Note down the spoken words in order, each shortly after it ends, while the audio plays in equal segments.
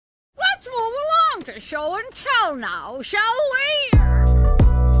on to show and tell now, shall we?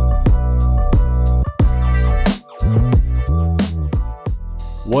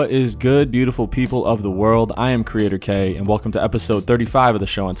 What is good, beautiful people of the world? I am Creator K, and welcome to episode 35 of the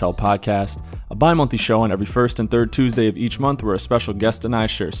Show and Tell podcast, a bi-monthly show on every first and third Tuesday of each month where a special guest and I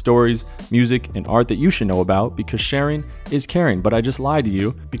share stories, music, and art that you should know about because sharing is caring. But I just lied to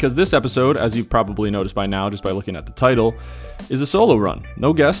you because this episode, as you've probably noticed by now just by looking at the title, is a solo run.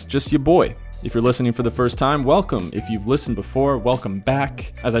 No guest, just your boy. If you're listening for the first time, welcome. If you've listened before, welcome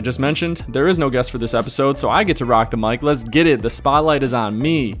back. As I just mentioned, there is no guest for this episode, so I get to rock the mic. Let's get it. The spotlight is on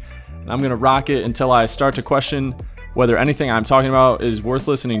me. And I'm going to rock it until I start to question whether anything I'm talking about is worth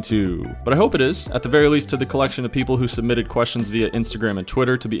listening to. But I hope it is, at the very least, to the collection of people who submitted questions via Instagram and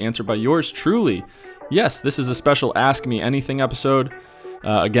Twitter to be answered by yours truly. Yes, this is a special Ask Me Anything episode.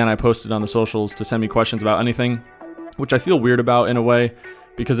 Again, I posted on the socials to send me questions about anything, which I feel weird about in a way,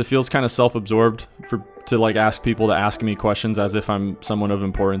 because it feels kind of self-absorbed to ask people to ask me questions as if I'm someone of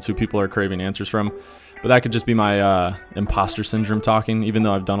importance who people are craving answers from. But that could just be my imposter syndrome talking. Even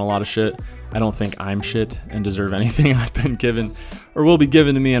though I've done a lot of shit, I don't think I'm shit and deserve anything I've been given or will be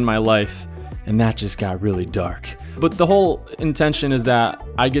given to me in my life. And that just got really dark. But the whole intention is that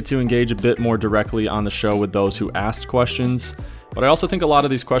I get to engage a bit more directly on the show with those who asked questions. But I also think a lot of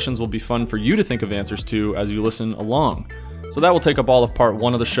these questions will be fun for you to think of answers to as you listen along. So that will take up all of part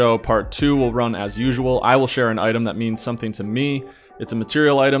one of the show. Part two will run as usual. I will share an item that means something to me. It's a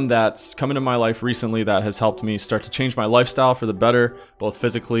material item that's come into my life recently that has helped me start to change my lifestyle for the better, both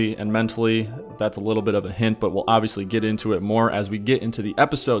physically and mentally. That's a little bit of a hint, but we'll obviously get into it more as we get into the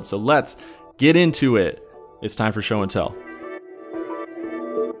episode. So let's get into it. It's time for Show and Tell.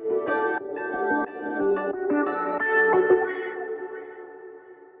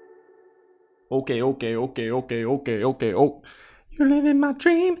 Okay. Oh, you live in my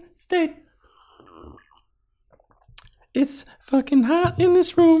dream state. It's fucking hot in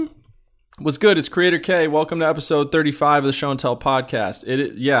this room. What's good? It's Creator K. Welcome to episode 35 of the Show and Tell podcast.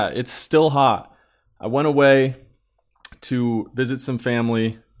 It's still hot. I went away to visit some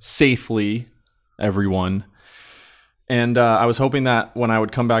family safely, everyone. And I was hoping that when I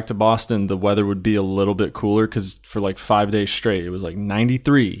would come back to Boston, the weather would be a little bit cooler because for like 5 days straight, it was like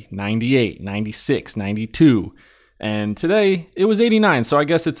 93, 98, 96, 92. And today it was 89. So I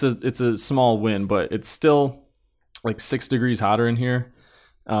guess it's a small win, but it's still like 6 degrees hotter in here.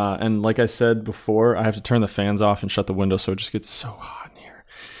 And like I said before, I have to turn the fans off and shut the window so it just gets so hot in here.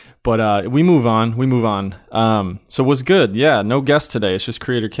 But we move on. So what's good? Yeah, no guest today. It's just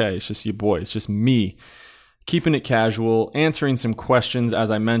Creator K. It's just your boy. It's just me. Keeping it casual, answering some questions. As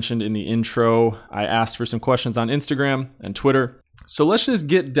I mentioned in the intro, I asked for some questions on Instagram and Twitter. So let's just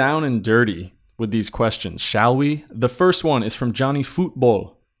get down and dirty with these questions, shall we? The first one is from Johnny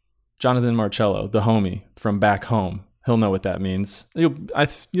Football, Jonathan Marcello, the homie from back home. He'll know what that means.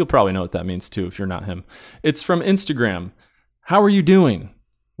 You'll probably know what that means too if you're not him. It's from Instagram. How are you doing?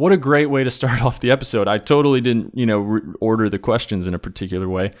 What a great way to start off the episode. I totally didn't, order the questions in a particular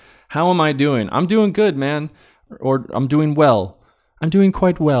way. How am I doing? I'm doing good, man. Or I'm doing well. I'm doing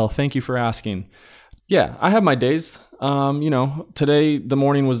quite well. Thank you for asking. Yeah, I have my days. Today the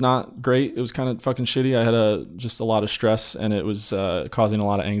morning was not great. It was kind of fucking shitty. I had just a lot of stress and it was causing a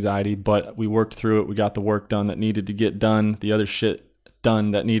lot of anxiety, but we worked through it. We got the work done that needed to get done. The other shit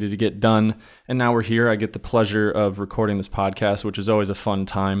done that needed to get done, and now we're here. I get the pleasure of recording this podcast, which is always a fun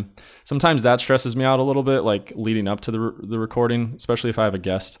time. Sometimes that stresses me out a little bit, like leading up to the recording, especially if I have a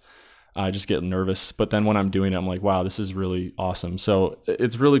guest. I just get nervous, but then when I'm doing it, I'm like, wow, this is really awesome. So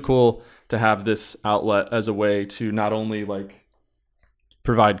it's really cool to have this outlet as a way to not only like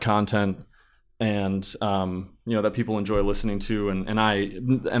provide content and that people enjoy listening to, and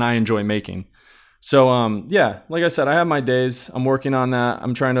I enjoy making. So, like I said, I have my days. I'm working on that.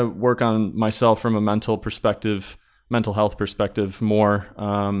 I'm trying to work on myself from a mental health perspective more,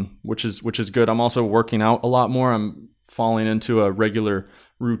 which is good. I'm also working out a lot more. I'm falling into a regular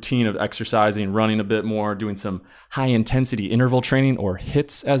routine of exercising, running a bit more, doing some high intensity interval training, or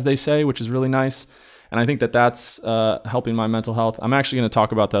HIITs as they say, which is really nice. And I think that that's helping my mental health. I'm actually going to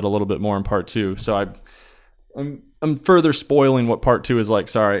talk about that a little bit more in part two. So I'm further spoiling what part two is like.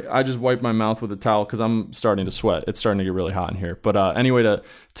 Sorry, I just wiped my mouth with a towel because I'm starting to sweat. It's starting to get really hot in here. But anyway,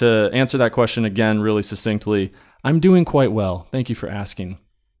 to answer that question again really succinctly, I'm doing quite well. Thank you for asking.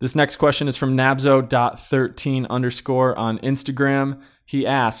 This next question is from nabzo.13_ on Instagram. He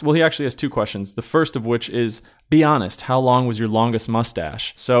asks, he actually has two questions. The first of which is, be honest, how long was your longest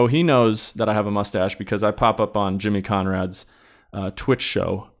mustache? So he knows that I have a mustache because I pop up on Jimmy Conrad's Twitch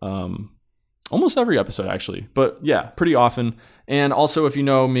show almost every episode actually, but yeah, pretty often. And also, if you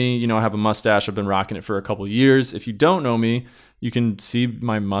know me, you know I have a mustache. I've been rocking it for a couple years. If you don't know me, you can see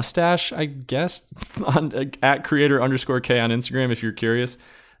my mustache, I guess, on at creator_K on Instagram if you're curious.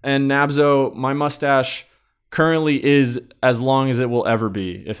 And Nabzo, my mustache currently is as long as it will ever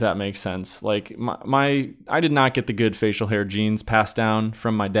be, if that makes sense. Like I did not get the good facial hair genes passed down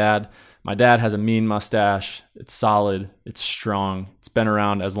from my dad. My dad has a mean mustache. It's solid. It's strong. It's been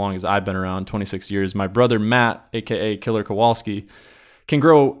around as long as I've been around, 26 years. My brother Matt, aka Killer Kowalski, can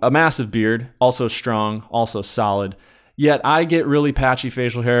grow a massive beard, also strong, also solid. Yet I get really patchy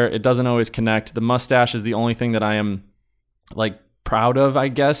facial hair. It doesn't always connect. The mustache is the only thing that I am like proud of, I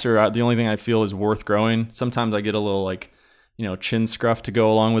guess, or the only thing I feel is worth growing. Sometimes I get a little like, chin scruff to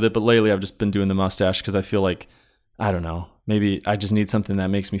go along with it. But lately I've just been doing the mustache because I feel like, I don't know, maybe I just need something that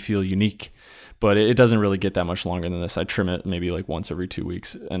makes me feel unique. But it doesn't really get that much longer than this. I trim it maybe like once every 2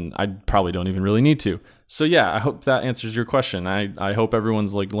 weeks, and I probably don't even really need to. So yeah, I hope that answers your question. I hope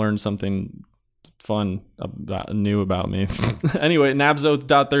everyone's like learned something fun new about me. Anyway,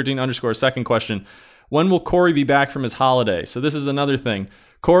 Nabzo.13_ second question. When will Corey be back from his holiday? So this is another thing.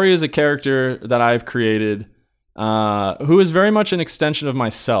 Corey is a character that I've created who is very much an extension of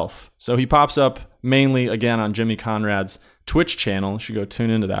myself. So he pops up mainly, again, on Jimmy Conrad's Twitch channel. You should go tune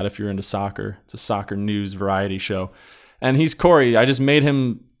into that if you're into soccer. It's a soccer news variety show. And he's Corey. I just made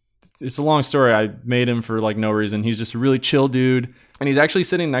him, it's a long story. I made him for like no reason. He's just a really chill dude. And he's actually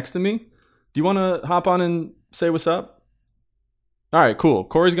sitting next to me. Do you want to hop on and say what's up? All right, cool.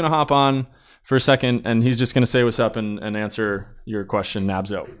 Corey's going to hop on for a second, and he's just going to say what's up and answer your question,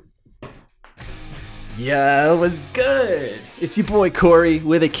 Nabzo. Yo, what's good? It's your boy Corey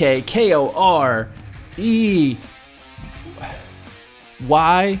with a K, K-O-R-E-Y.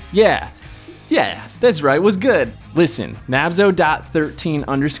 Yeah, that's right, what's good? Listen,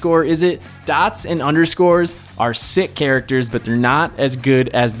 Nabzo.13_ is it? Dots and underscores are sick characters, but they're not as good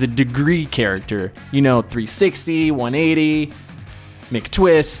as the degree character. 360, 180,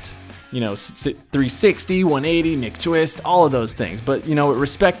 McTwist, 360, 180, McTwist, all of those things. But, with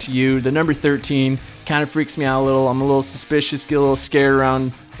respect to you, the number 13 kind of freaks me out a little. I'm a little suspicious, get a little scared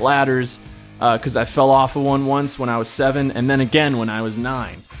around ladders because I fell off of one once when I was 7 and then again when I was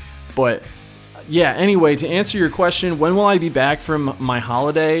 9. But yeah, anyway, to answer your question, when will I be back from my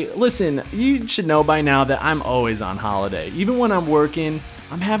holiday? Listen, you should know by now that I'm always on holiday. Even when I'm working,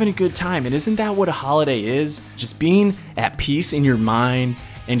 I'm having a good time. And isn't that what a holiday is? Just being at peace in your mind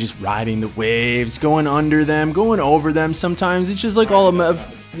and just riding the waves, going under them, going over them. Sometimes it's just like all of them.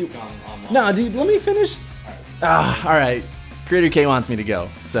 No, dude, let me finish. All right. Creator K wants me to go.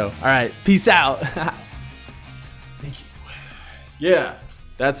 So, all right. Peace out. Thank you. Yeah,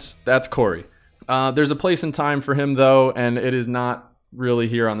 that's Corey. There's a place and time for him, though, and it is not really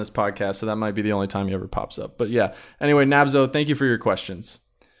here on this podcast, so that might be the only time he ever pops up. But yeah, anyway, Nabzo, thank you for your questions.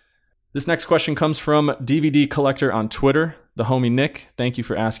 This next question comes from DVD Collector on Twitter, the homie Nick. Thank you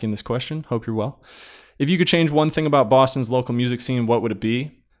for asking this question. Hope you're well. If you could change one thing about Boston's local music scene, what would it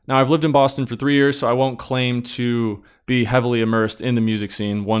be? Now, I've lived in Boston for 3 years, so I won't claim to be heavily immersed in the music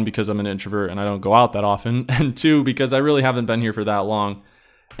scene. 1, because I'm an introvert and I don't go out that often, and 2, because I really haven't been here for that long.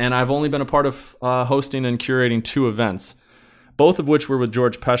 And I've only been a part of hosting and curating 2 events, both of which were with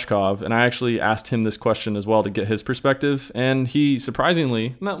George Peshkov. And I actually asked him this question as well to get his perspective. And he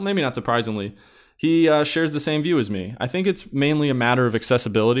surprisingly, maybe not surprisingly, he shares the same view as me. I think it's mainly a matter of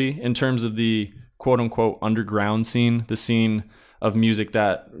accessibility in terms of the quote unquote underground scene, the scene of music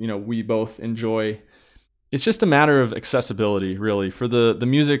that, we both enjoy. It's just a matter of accessibility, really, for the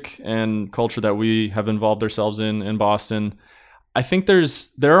music and culture that we have involved ourselves in Boston. I think there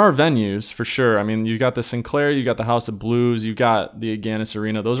are venues for sure. I mean, you got the Sinclair, you got the House of Blues, you got the Agganis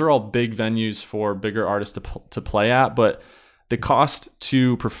Arena. Those are all big venues for bigger artists to play at, but the cost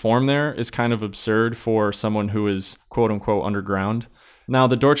to perform there is kind of absurd for someone who is quote unquote underground. Now,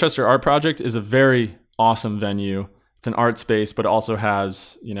 the Dorchester Art Project is a very awesome venue. It's an art space, but it also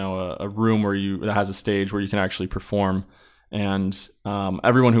has, a room that has a stage where you can actually perform. And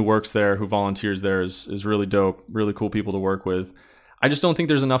everyone who works there, who volunteers there is really dope, really cool people to work with. I just don't think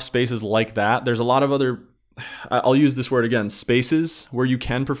there's enough spaces like that. There's a lot of other, I'll use this word again, spaces where you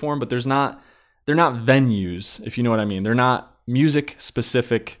can perform, but they're not venues, if you know what I mean. They're not music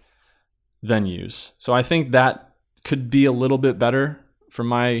specific venues. So I think that could be a little bit better from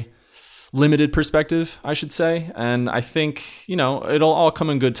my limited perspective, I should say. And I think, it'll all come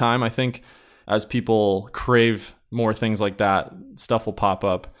in good time. I think as people crave more things like that, stuff will pop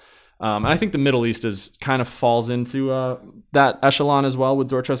up. And I think the Middle East is kind of falls into that echelon as well with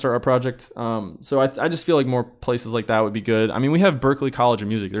Dorchester Art Project. So I just feel like more places like that would be good. I mean, we have Berklee College of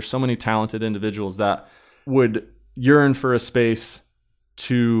Music. There's so many talented individuals that would yearn for a space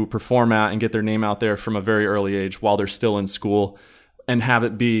to perform at and get their name out there from a very early age while they're still in school, and have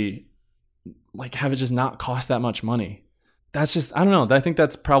it just not cost that much money. That's just, I don't know. I think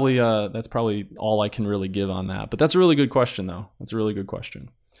that's probably all I can really give on that. But that's a really good question, though. That's a really good question.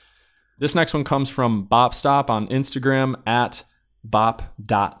 This next one comes from Bopstop on Instagram at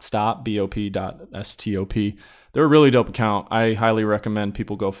bop.stop, bop.stop. They're a really dope account. I highly recommend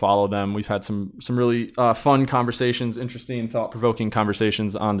people go follow them. We've had some really fun conversations, interesting, thought-provoking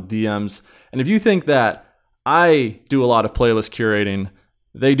conversations on the DMs. And if you think that I do a lot of playlist curating,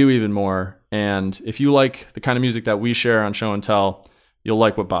 they do even more. And if you like the kind of music that we share on Show and Tell, you'll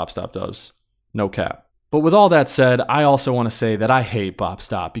like what Bopstop does. No cap. But with all that said, I also want to say that I hate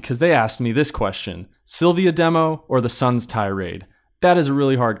Bopstop because they asked me this question: Sylvia Demo or The Sun's Tirade? That is a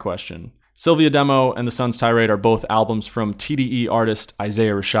really hard question. Sylvia Demo and The Sun's Tirade are both albums from TDE artist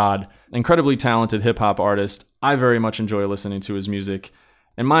Isaiah Rashad, incredibly talented hip-hop artist. I very much enjoy listening to his music.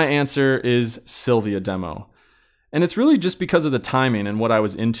 And my answer is Sylvia Demo. And it's really just because of the timing and what I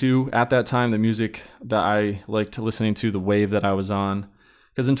was into at that time, the music that I liked listening to, the wave that I was on.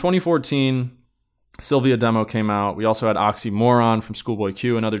 Because in 2014, Sylvia Demo came out. We also had Oxymoron from Schoolboy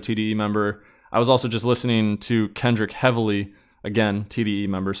Q, another TDE member. I was also just listening to Kendrick heavily, again, TDE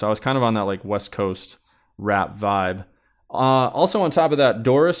member. So I was kind of on that like West Coast rap vibe. Also on top of that,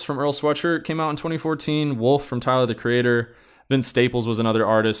 Doris from Earl Sweatshirt came out in 2014. Wolf from Tyler, the Creator. Vince Staples was another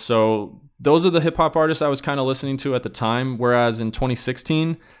artist. So those are the hip hop artists I was kind of listening to at the time. Whereas in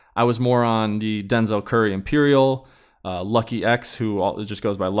 2016, I was more on the Denzel Curry Imperial, Lucky X, who just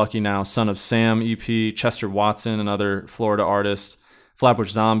goes by Lucky now, Son of Sam EP, Chester Watson, another Florida artist,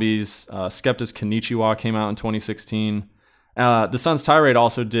 Flatbush Zombies, Skepta's Konnichiwa came out in 2016. The Sun's Tirade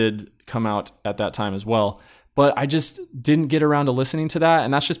also did come out at that time as well. But I just didn't get around to listening to that.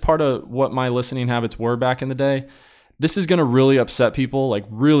 And that's just part of what my listening habits were back in the day. This is going to really upset people, like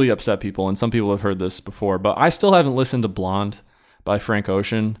really upset people. And some people have heard this before, but I still haven't listened to Blonde by Frank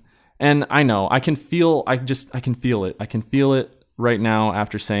Ocean. And I know I can feel it. I can feel it right now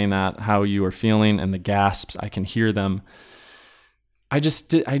after saying that, how you are feeling and the gasps. I can hear them. I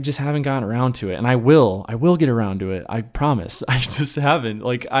just haven't gotten around to it, and I will get around to it. I promise. I just haven't.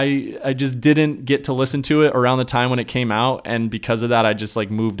 Like I just didn't get to listen to it around the time when it came out, and because of that, I just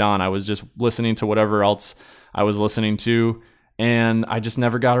like moved on. I was just listening to whatever else I was listening to, and I just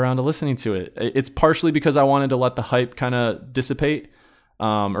never got around to listening to it. It's partially because I wanted to let the hype kind of dissipate,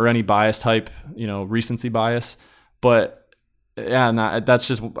 or any biased hype, recency bias. But yeah, that's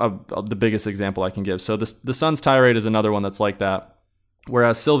just the biggest example I can give. So the Sun's Tirade is another one that's like that.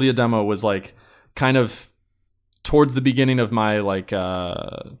 Whereas Sylvia Demo was like kind of towards the beginning of my like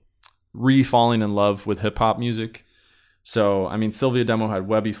re-falling in love with hip hop music. So, I mean, Sylvia Demo had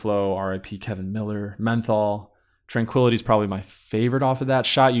Webby Flow, R.I.P. Kevin Miller, Menthol. Tranquility's probably my favorite off of that.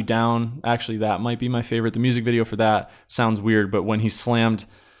 Shot You Down, actually that might be my favorite. The music video for that sounds weird, but when he slammed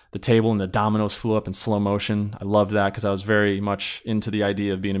the table and the dominoes flew up in slow motion, I loved that because I was very much into the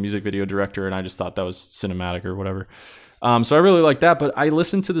idea of being a music video director, and I just thought that was cinematic or whatever. So I really like that, but I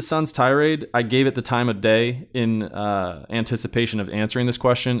listened to The Sun's Tirade. I gave it the time of day in anticipation of answering this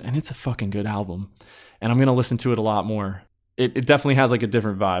question, and it's a fucking good album. And I'm going to listen to it a lot more. It definitely has like a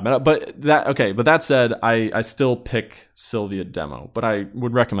different vibe. But that said, I still pick Sylvia Demo, but I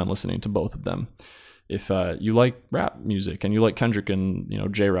would recommend listening to both of them if you like rap music and you like Kendrick and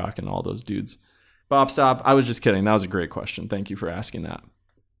J-Rock and all those dudes. Bopstop, I was just kidding. That was a great question. Thank you for asking that.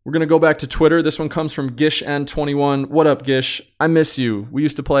 We're going to go back to Twitter. This one comes from GishN21. What up, Gish? I miss you. We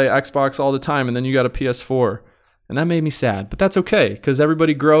used to play Xbox all the time, and then you got a PS4. And that made me sad. But that's okay, because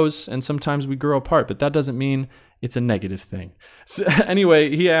everybody grows, and sometimes we grow apart. But that doesn't mean it's a negative thing. So,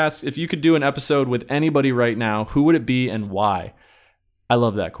 anyway, he asks, if you could do an episode with anybody right now, who would it be and why? I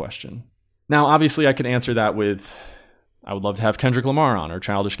love that question. Now, obviously, I could answer that with, I would love to have Kendrick Lamar on or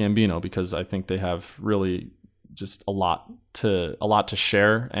Childish Gambino, because I think they have really just a lot to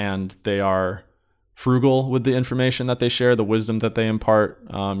share, and they are frugal with the information that they share, the wisdom that they impart.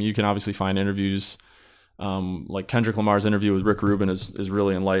 You can obviously find interviews like Kendrick Lamar's interview with Rick Rubin is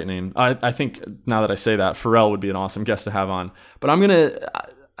really enlightening. I think now that I say that, Pharrell would be an awesome guest to have on. But I'm gonna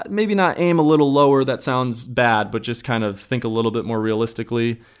maybe not aim a little lower. That sounds bad, but just kind of think a little bit more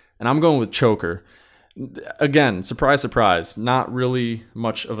realistically. And I'm going with Choker. Again, surprise, surprise, not really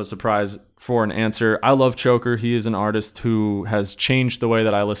much of a surprise for an answer. I love Choker. He is an artist who has changed the way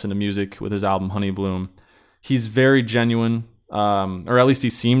that I listen to music with his album Honey Bloom. He's very genuine. or at least he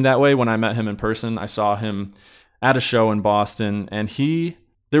seemed that way when I met him in person. I saw him at a show in Boston, and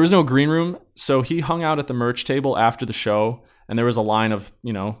there was no green room, so he hung out at the merch table after the show, and there was a line of,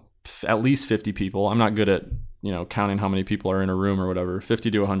 at least 50 people. I'm not good at, counting how many people are in a room or whatever,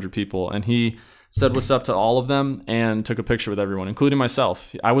 50 to 100 people. And he said what's up to all of them and took a picture with everyone, including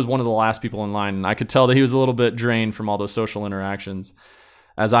myself. I was one of the last people in line, and I could tell that he was a little bit drained from all those social interactions,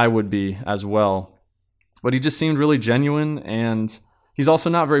 as I would be as well. But he just seemed really genuine, and he's also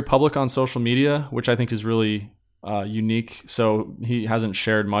not very public on social media, which I think is really unique. So he hasn't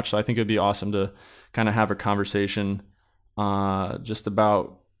shared much. So I think it'd be awesome to kind of have a conversation just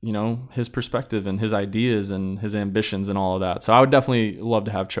about, his perspective and his ideas and his ambitions and all of that. So I would definitely love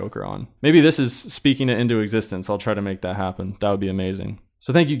to have Choker on. Maybe this is speaking it into existence. I'll try to make that happen. That would be amazing.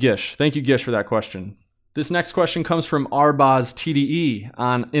 So thank you, Gish. Thank you, Gish, for that question. This next question comes from Arbaz TDE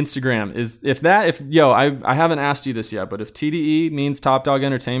on Instagram. I haven't asked you this yet, but if TDE means Top Dog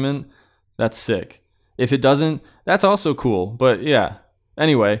Entertainment, that's sick. If it doesn't, that's also cool. But yeah.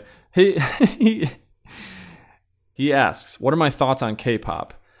 Anyway, he asks, what are my thoughts on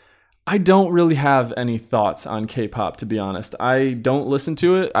K-pop? I don't really have any thoughts on K-pop, to be honest. I don't listen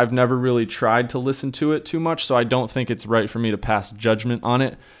to it. I've never really tried to listen to it too much, so I don't think it's right for me to pass judgment on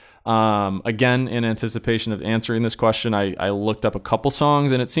it. Again, in anticipation of answering this question, I looked up a couple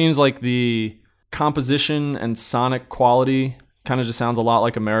songs, and it seems like the composition and sonic quality kind of just sounds a lot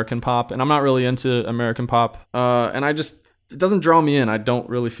like American pop, and I'm not really into American pop, and it doesn't draw me in. I don't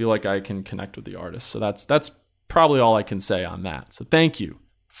really feel like I can connect with the artist, so that's probably all I can say on that. So thank you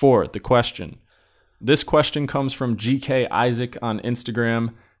for the question. This question comes from GK Isaac on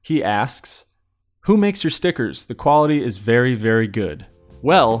Instagram. He asks, who makes your stickers? The quality is very, very good.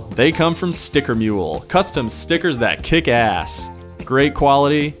 Well, they come from Sticker Mule, custom stickers that kick ass. Great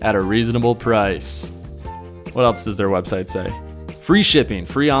quality at a reasonable price. What else does their website say? Free shipping,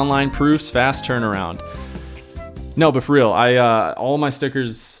 free online proofs, fast turnaround. No, but for real, all my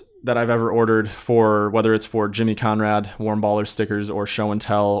stickers that I've ever ordered, for whether it's for Jimmy Conrad, Warm Baller stickers, or Show and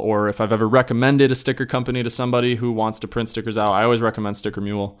Tell, or if I've ever recommended a sticker company to somebody who wants to print stickers out, I always recommend Sticker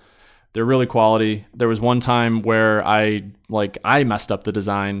Mule. They're really quality. There was one time where I messed up the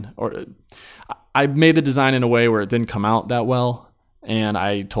design, or I made the design in a way where it didn't come out that well, and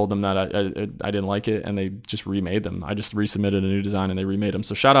I told them that I didn't like it, and they just remade them. I just resubmitted a new design, and they remade them.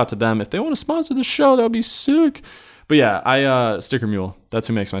 So shout out to them. If they want to sponsor the show, that would be sick. But yeah, Sticker Mule. That's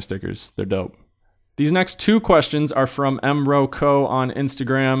who makes my stickers. They're dope. These next two questions are from MRoCo on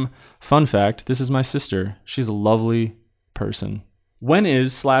Instagram. Fun fact, this is my sister. She's a lovely person. When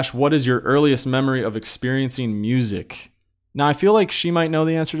what is your earliest memory of experiencing music? Now, I feel like she might know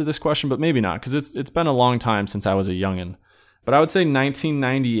the answer to this question, but maybe not, because it's been a long time since I was a youngin'. But I would say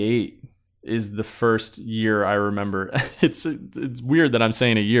 1998 is the first year I remember. It's weird that I'm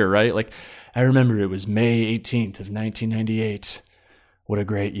saying a year, right? Like, I remember it was May 18th of 1998. What a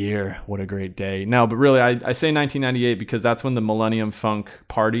great year. What a great day. No, but really, I say 1998 because that's when the Millennium Funk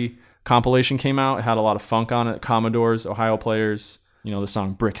Party compilation came out. It had a lot of funk on it. Commodores, Ohio Players, the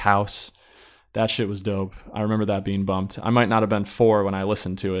song Brick House. That shit was dope. I remember that being bumped. I might not have been 4 when I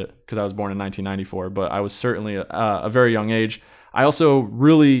listened to it because I was born in 1994, but I was certainly a very young age. I also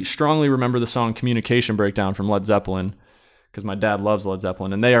really strongly remember the song Communication Breakdown from Led Zeppelin because my dad loves Led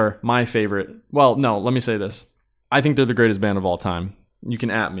Zeppelin, and they are my favorite. Well, no, let me say this. I think they're the greatest band of all time. You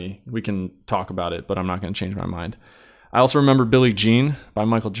can at me. We can talk about it, but I'm not going to change my mind. I also remember Billie Jean by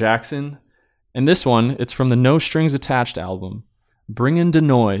Michael Jackson. And this one, it's from the No Strings Attached album, Bringin' the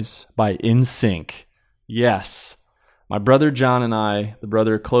Noise by NSYNC. Yes. My brother John and I, the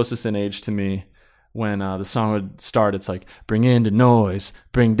brother closest in age to me, when the song would start, it's like, bring in the noise,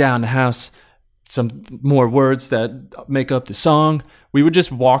 bring down the house, some more words that make up the song. We would just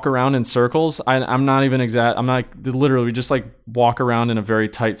walk around in circles. I'm not even exact. I'm not literally, we just like walk around in a very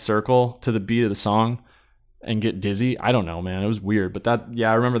tight circle to the beat of the song and get dizzy. I don't know, man. It was weird, but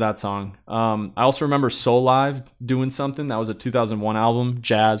I remember that song. I also remember Soul Live doing something. That was a 2001 album,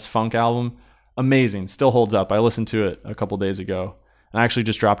 jazz funk album. Amazing. Still holds up. I listened to it a couple days ago. And I actually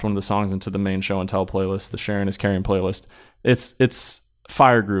just dropped one of the songs into the main Show and Tell playlist, the Sharon is Carrying playlist. It's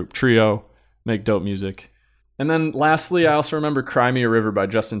fire group, trio, make dope music. And then lastly, I also remember Cry Me a River by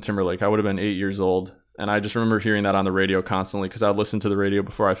Justin Timberlake. I would have been 8 years old. And I just remember hearing that on the radio constantly because I would listen to the radio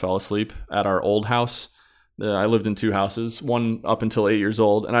before I fell asleep at our old house. I lived in 2 houses, one up until 8 years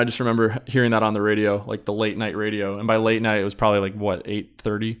old. And I just remember hearing that on the radio, like the late night radio. And by late night, it was probably like,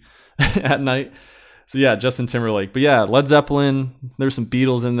 8:30 at night. So yeah, Justin Timberlake. But yeah, Led Zeppelin, there's some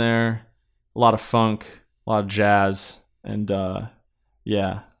Beatles in there, a lot of funk, a lot of jazz. And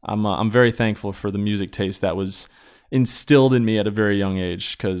yeah, I'm very thankful for the music taste that was instilled in me at a very young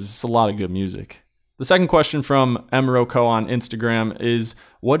age because it's a lot of good music. The second question from Emeroko on Instagram is,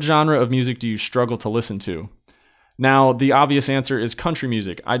 what genre of music do you struggle to listen to? Now, the obvious answer is country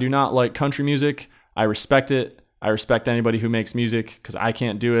music. I do not like country music. I respect it. I respect anybody who makes music because I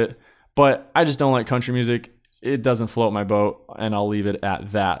can't do it. But I just don't like country music. It doesn't float my boat, and I'll leave it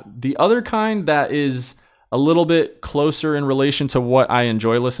at that. The other kind that is a little bit closer in relation to what I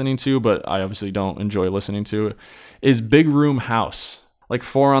enjoy listening to, but I obviously don't enjoy listening to, is big room house. Like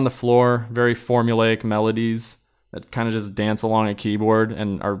 4 on the floor, very formulaic melodies that kind of just dance along a keyboard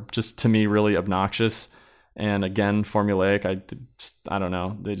and are just, to me, really obnoxious. And again, formulaic. I don't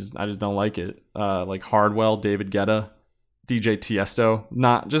know. I just don't like it. Like Hardwell, David Guetta, DJ Tiesto.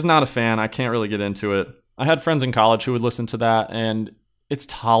 Not a fan. I can't really get into it. I had friends in college who would listen to that, and it's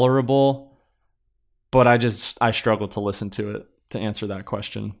tolerable, but I struggle to listen to it to answer that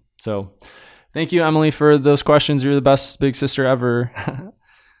question. So thank you, Emily, for those questions. You're the best big sister ever.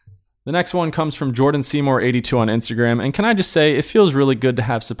 The next one comes from Jordan Seymour 82 on Instagram. And can I just say, it feels really good to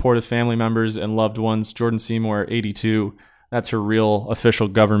have supportive family members and loved ones. Jordan Seymour 82, that's her real official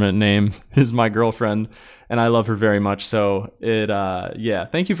government name, is my girlfriend, and I love her very much. So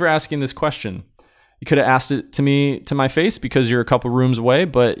thank you for asking this question. You could have asked it to me to my face because you're a couple rooms away,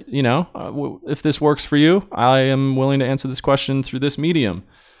 but if this works for you, I am willing to answer this question through this medium.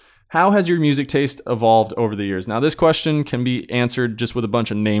 How has your music taste evolved over the years? Now, this question can be answered just with a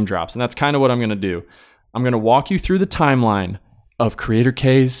bunch of name drops, and that's kind of what I'm going to do. I'm going to walk you through the timeline of Creator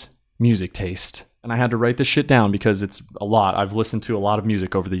K's music taste. And I had to write this shit down because it's a lot. I've listened to a lot of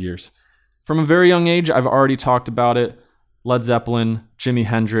music over the years. From a very young age, I've already talked about it. Led Zeppelin, Jimi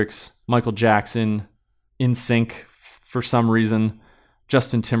Hendrix, Michael Jackson, NSYNC for some reason,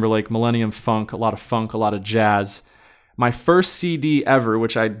 Justin Timberlake, Millennium Funk, a lot of jazz. My first CD ever,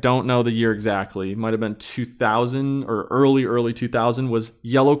 which I don't know the year exactly, might have been 2000 or early 2000, was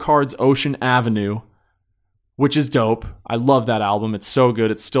Yellowcard's Ocean Avenue, which is dope. I love that album. It's so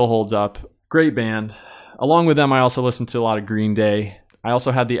good. It still holds up. Great band. Along with them, I also listened to a lot of Green Day. I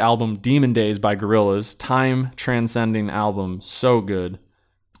also had the album Demon Days by Gorillaz, time-transcending album, so good.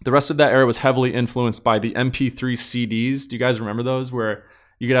 The rest of that era was heavily influenced by the MP3 CDs. Do you guys remember those? Where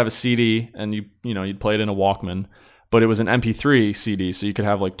you could have a CD and you'd play it in a Walkman, but it was an MP3 CD, so you could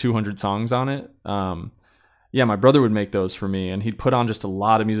have like 200 songs on it. My brother would make those for me, and he'd put on just a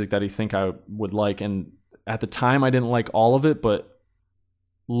lot of music that he think I would like. And at the time, I didn't like all of it, but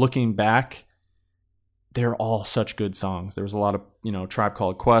looking back, they're all such good songs. There was a lot of, Tribe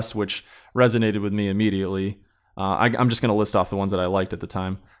Called Quest, which resonated with me immediately. I'm just going to list off the ones that I liked at the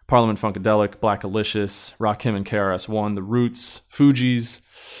time. Parliament Funkadelic, Black Alicious, Rakim and KRS-One, The Roots, Fugees.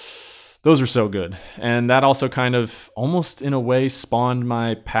 Those were so good. And that also kind of almost in a way spawned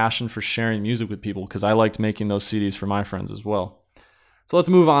my passion for sharing music with people because I liked making those CDs for my friends as well. So let's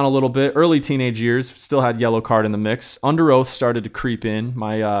move on a little bit. Early teenage years, still had Yellowcard in the mix. Under Oath started to creep in.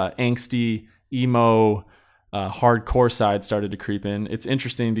 My angsty, emo, hardcore side started to creep in. It's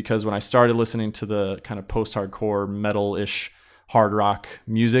interesting because when I started listening to the kind of post-hardcore, metal-ish hard rock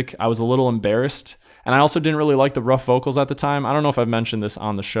music, I was a little embarrassed. And I also didn't really like the rough vocals at the time. I don't know if I've mentioned this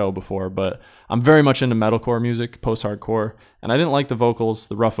on the show before, but I'm very much into metalcore music, post-hardcore, and I didn't like the vocals,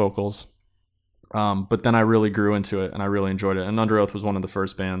 the rough vocals. But then I really grew into it, and I really enjoyed it. And Under Oath was one of the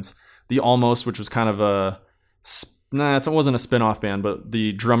first bands. The Almost, which was kind of it wasn't a spin-off band, but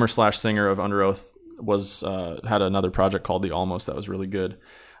the drummer/singer of Under Oath had another project called The Almost that was really good.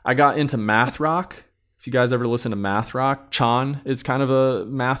 I got into math rock. If you guys ever listen to math rock, Chan is kind of a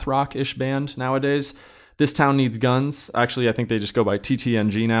math rock-ish band nowadays. This Town Needs Guns. Actually, I think they just go by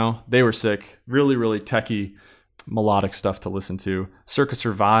TTNG now. They were sick. Really, really techie, melodic stuff to listen to. Circa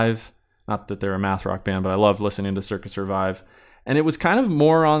Survive. Not that they're a math rock band, but I love listening to Circa Survive. And it was kind of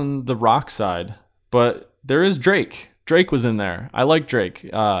more on the rock side. But there is Drake. Drake was in there. I like Drake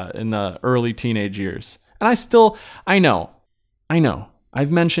in the early teenage years. And I know.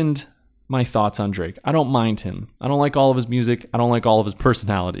 I've mentioned my thoughts on Drake. I don't mind him. I don't like all of his music. I don't like all of his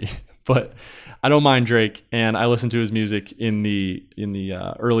personality. But I don't mind Drake, and I listen to his music in the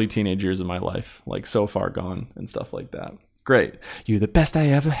early teenage years of my life, like So Far Gone and stuff like that. Great. You're the best I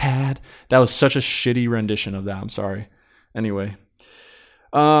ever had. That was such a shitty rendition of that. I'm sorry. Anyway.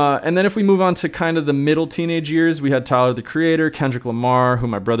 And then if we move on to kind of the middle teenage years, we had Tyler, the Creator, Kendrick Lamar, who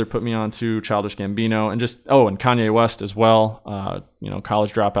my brother put me on to, Childish Gambino, and and Kanye West as well.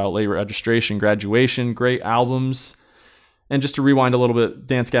 College Dropout, Late Registration, Graduation, great albums. And just to rewind a little bit,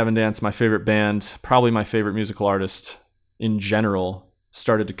 Dance Gavin Dance, my favorite band, probably my favorite musical artist in general,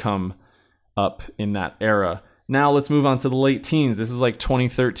 started to come up in that era. Now let's move on to the late teens. This is like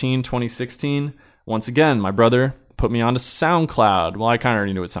 2013, 2016. Once again, my brother put me onto SoundCloud. Well, I kind of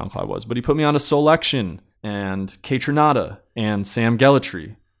already knew what SoundCloud was, but he put me onto Solection and Kaytranada and Sam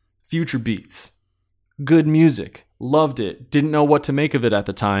Gellatry, Future Beats. Good music. Loved it. Didn't know what to make of it at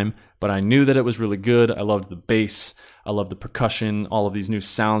the time, but I knew that it was really good. I loved the bass. I loved the percussion, all of these new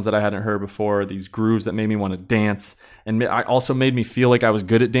sounds that I hadn't heard before, these grooves that made me want to dance. And I also made me feel like I was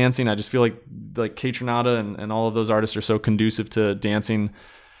good at dancing. I just feel like Kaytranada and all of those artists are so conducive to dancing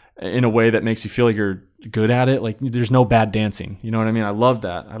in a way that makes you feel like you're good at it. Like there's no bad dancing. You know what I mean? I loved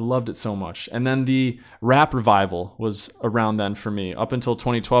that. I loved it so much. And then the rap revival was around then for me. Up until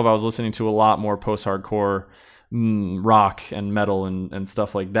 2012, I was listening to a lot more post-hardcore rock and metal and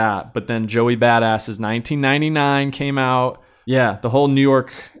stuff like that. But then Joey Badass's 1999 came out. Yeah, the whole New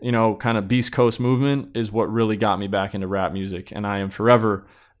York, kind of Beast Coast movement is what really got me back into rap music. And I am forever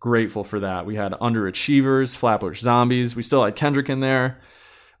grateful for that. We had Underachievers, Flatbush Zombies. We still had Kendrick in there.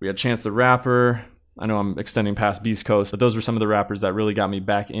 We had Chance the Rapper. I know I'm extending past Beast Coast, but those were some of the rappers that really got me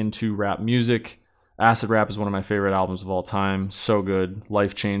back into rap music. Acid Rap is one of my favorite albums of all time. So good,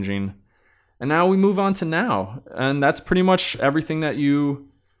 life-changing. And now we move on to now. And that's pretty much everything that you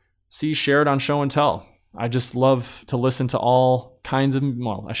see shared on Show and Tell. I just love to listen to all kinds of,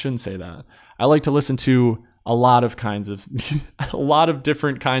 well, I shouldn't say that. I like to listen to a lot of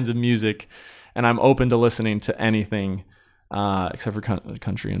different kinds of music. And I'm open to listening to anything except for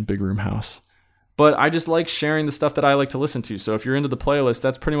country and Big Room House. But I just like sharing the stuff that I like to listen to. So if you're into the playlist,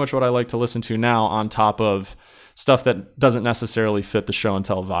 that's pretty much what I like to listen to now, on top of stuff that doesn't necessarily fit the Show and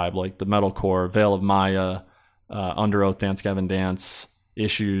Tell vibe, like the metalcore, Veil of Maya, Under Oath, Dance Gavin Dance,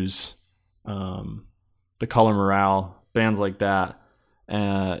 Issues, The Color Morale, bands like that.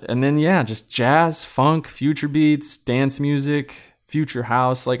 And then, just jazz, funk, future beats, dance music, future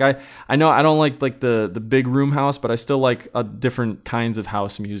house. Like I know I don't like the big room house, but I still like different kinds of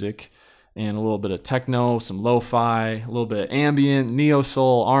house music, and a little bit of techno, some lo-fi, a little bit of ambient, neo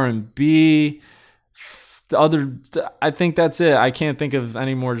soul, R&B. I think that's it. I can't think of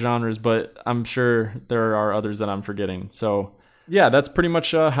any more genres, but I'm sure there are others that I'm forgetting. So yeah, that's pretty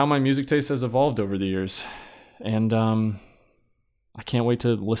much how my music taste has evolved over the years. And I can't wait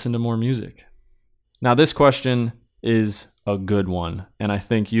to listen to more music. Now, this question is a good one, and I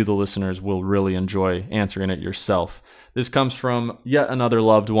think you, the listeners, will really enjoy answering it yourself. This comes from yet another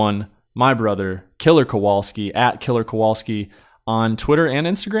loved one, my brother, Killer Kowalski, at Killer Kowalski on Twitter and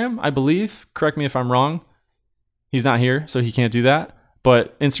Instagram, I believe. Correct me if I'm wrong. He's not here, so he can't do that.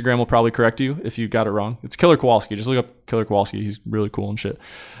 But Instagram will probably correct you if you got it wrong. It's Killer Kowalski. Just look up Killer Kowalski. He's really cool and shit.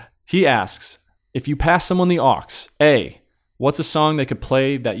 He asks, if you pass someone the aux, A, what's a song they could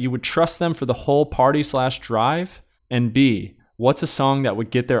play that you would trust them for the whole party/drive? And B, what's a song that would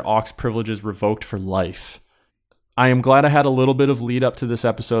get their aux privileges revoked for life? I am glad I had a little bit of lead up to this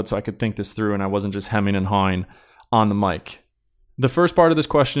episode so I could think this through and I wasn't just hemming and hawing on the mic. The first part of this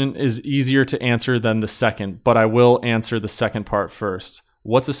question is easier to answer than the second, but I will answer the second part first.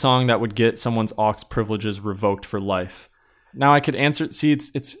 What's a song that would get someone's aux privileges revoked for life? Now I could answer, see,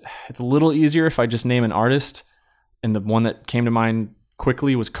 it's a little easier if I just name an artist, and the one that came to mind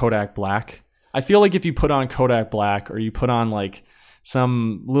quickly was Kodak Black. I feel like if you put on Kodak Black, or you put on like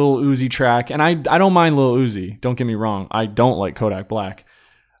some Lil Uzi track, and I don't mind Lil Uzi, don't get me wrong, I don't like Kodak Black,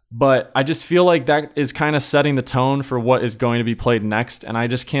 but I just feel like that is kind of setting the tone for what is going to be played next, and I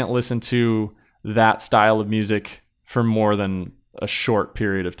just can't listen to that style of music for more than a short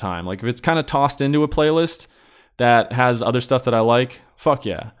period of time. Like if it's kind of tossed into a playlist that has other stuff that I like, fuck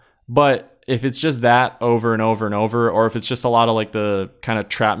yeah. But if it's just that over and over and over, or if it's just a lot of like the kind of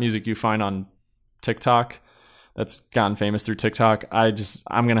trap music you find on TikTok that's gotten famous through TikTok, I'm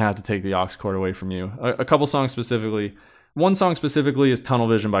going to have to take the aux cord away from you. A couple songs specifically. One song specifically is Tunnel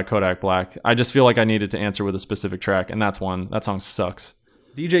Vision by Kodak Black. I just feel like I needed to answer with a specific track, and that's one. That song sucks.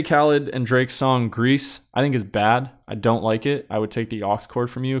 DJ Khaled and Drake's song Grease, I think is bad. I don't like it. I would take the aux cord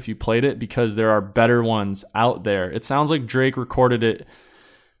from you if you played it, because there are better ones out there. It sounds like Drake recorded it.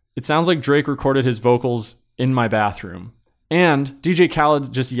 It sounds like Drake recorded his vocals in my bathroom. And DJ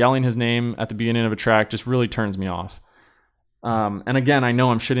Khaled just yelling his name at the beginning of a track just really turns me off. And again, I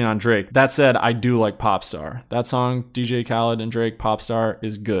know I'm shitting on Drake. That said, I do like Popstar. That song, DJ Khaled and Drake, Popstar,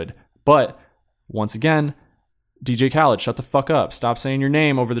 is good. But once again, DJ Khaled, shut the fuck up. Stop saying your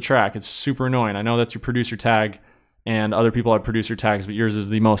name over the track. It's super annoying. I know that's your producer tag, and other people have producer tags, but yours is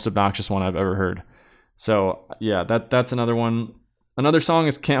the most obnoxious one I've ever heard. So yeah, that's another one. Another song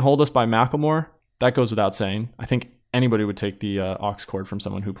is Can't Hold Us by Macklemore. That goes without saying. I think anybody would take the aux cord from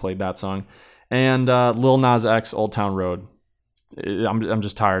someone who played that song. And Lil Nas X, Old Town Road. I'm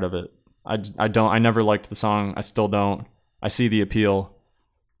just tired of it. I never liked the song. I still don't. I see the appeal.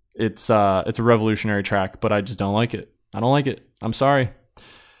 It's a revolutionary track, but I just don't like it. I don't like it. I'm sorry.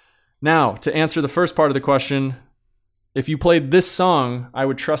 Now, to answer the first part of the question, if you played this song, I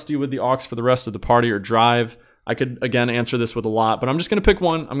would trust you with the aux for the rest of the party or drive. I could, again, answer this with a lot, but I'm just going to pick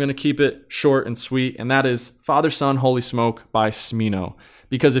one. I'm going to keep it short and sweet, and that is Father, Son, Holy Smoke by Smino.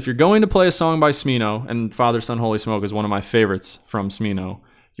 Because if you're going to play a song by Smino, and Father, Son, Holy Smoke is one of my favorites from Smino,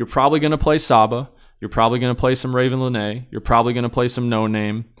 you're probably going to play Saba. You're probably going to play some Raven Lenae. You're probably going to play some No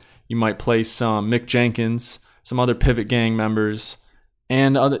Name. You might play some Mick Jenkins, some other Pivot Gang members.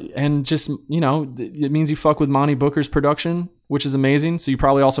 And just, it means you fuck with Monty Booker's production, which is amazing. So you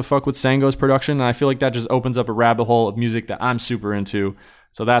probably also fuck with Sango's production. And I feel like that just opens up a rabbit hole of music that I'm super into.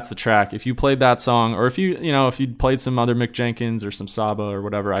 So that's the track. If you played that song, or if you played some other Mick Jenkins or some Saba or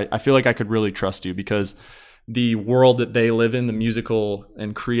whatever, I feel like I could really trust you, because the world that they live in, the musical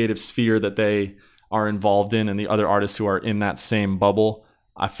and creative sphere that they are involved in, and the other artists who are in that same bubble,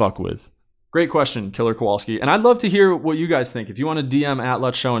 I fuck with. Great question, Killer Kowalski. And I'd love to hear what you guys think. If you want to DM at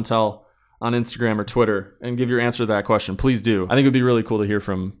Let's Show and Tell on Instagram or Twitter and give your answer to that question, please do. I think it would be really cool to hear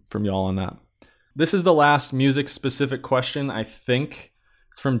from y'all on that. This is the last music-specific question, I think.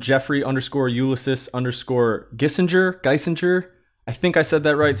 It's from Jeffrey_Ulysses_Gissinger. I think I said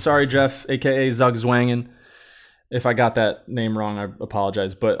that right. Sorry, Jeff, a.k.a. Zugzwangen. If I got that name wrong, I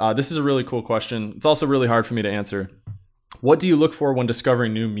apologize. But this is a really cool question. It's also really hard for me to answer. What do you look for when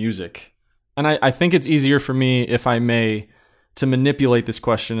discovering new music? And I think it's easier for me, if I may, to manipulate this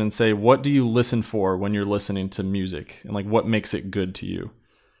question and say, what do you listen for when you're listening to music? And like, what makes it good to you?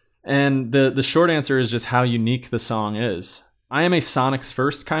 And the short answer is just how unique the song is. I am a sonics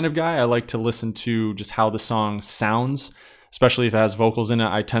first kind of guy. I like to listen to just how the song sounds, especially if it has vocals in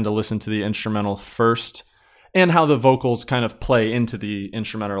it. I tend to listen to the instrumental first, and how the vocals kind of play into the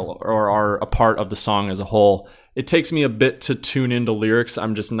instrumental or are a part of the song as a whole. It takes me a bit to tune into lyrics.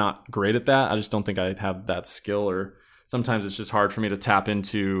 I'm just not great at that. I just don't think I have that skill, or sometimes it's just hard for me to tap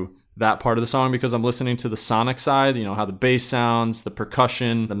into that part of the song because I'm listening to the sonic side, how the bass sounds, the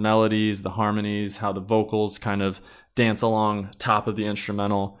percussion, the melodies, the harmonies, how the vocals kind of dance along top of the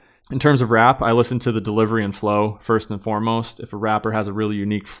instrumental. In terms of rap, I listen to the delivery and flow first and foremost. If a rapper has a really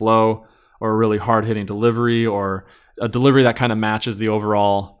unique flow, or a really hard-hitting delivery, or a delivery that kind of matches the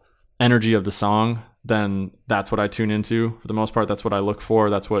overall energy of the song, then that's what I tune into. For the most part, that's what I look for.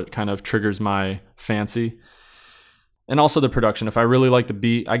 That's what kind of triggers my fancy. And also the production. If I really like the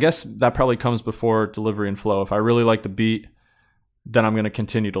beat, I guess that probably comes before delivery and flow. If I really like the beat, then I'm going to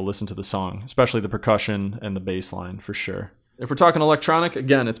continue to listen to the song, especially the percussion and the bass line for sure. If we're talking electronic,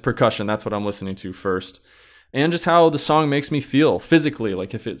 again, it's percussion. That's what I'm listening to first. And just how the song makes me feel physically,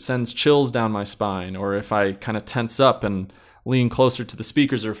 like if it sends chills down my spine, or if I kind of tense up and lean closer to the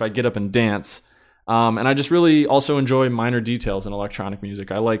speakers, or if I get up and dance. And I just really also enjoy minor details in electronic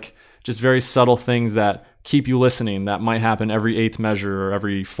music. I like just very subtle things that keep you listening, that might happen every eighth measure or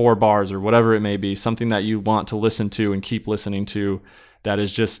every 4 bars or whatever it may be, something that you want to listen to and keep listening to, that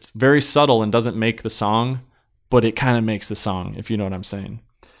is just very subtle and doesn't make the song, but it kind of makes the song, if you know what I'm saying.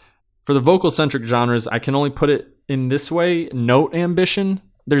 For the vocal-centric genres, I can only put it in this way, note ambition.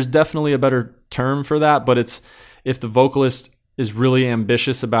 There's definitely a better term for that, but it's if the vocalist is really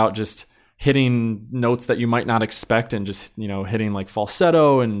ambitious about just hitting notes that you might not expect, and just, hitting like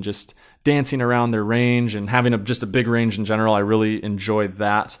falsetto and just dancing around their range and having just a big range in general. I really enjoy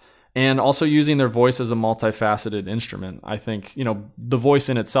that. And also using their voice as a multifaceted instrument. I think, the voice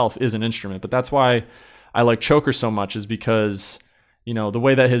in itself is an instrument, but that's why I like Choker so much, is because the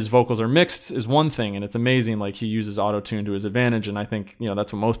way that his vocals are mixed is one thing, and it's amazing. Like, he uses auto-tune to his advantage, and I think,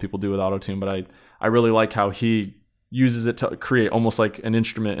 that's what most people do with auto-tune, but I really like how he uses it to create almost like an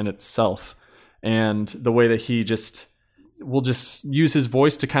instrument in itself. And the way that he will just use his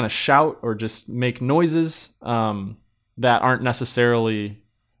voice to kind of shout or just make noises that aren't necessarily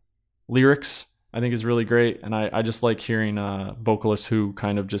lyrics, I think is really great. And I just like hearing vocalists who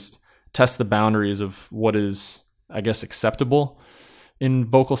kind of just test the boundaries of what is, I guess, acceptable in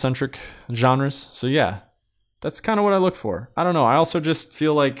vocal-centric genres. So yeah, that's kind of what I look for. I don't know. I also just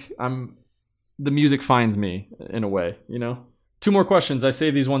feel like the music finds me in a way, 2 more questions. I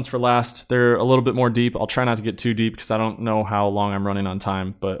save these ones for last. They're a little bit more deep. I'll try not to get too deep because I don't know how long I'm running on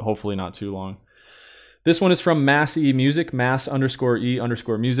time, but hopefully not too long. This one is from Mass E Music,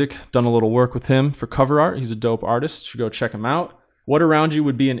 Mass_E_music. Done a little work with him for cover art. He's a dope artist. You should go check him out. What around you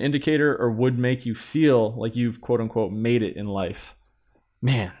would be an indicator or would make you feel like you've quote unquote made it in life?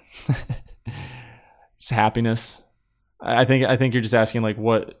 Man, it's happiness. I think you're just asking like,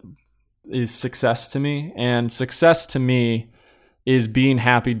 what is success to me? And success to me is being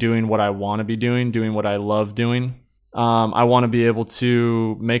happy doing what I want to be doing what I love doing. I want to be able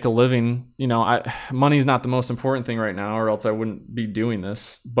to make a living. Money's not the most important thing right now, or else I wouldn't be doing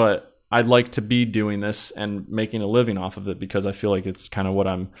this. But I'd like to be doing this and making a living off of it, because I feel like it's kind of what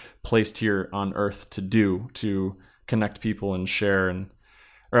I'm placed here on earth to do, to connect people and share,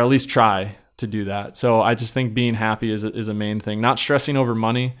 or at least try to do that. So I just think being happy is a main thing. Not stressing over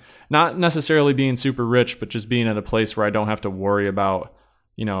money, not necessarily being super rich, but just being at a place where I don't have to worry about,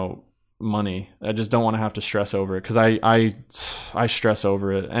 money. I just don't want to have to stress over it, because I stress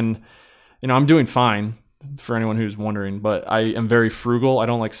over it. And, I'm doing fine, for anyone who's wondering, but I am very frugal. I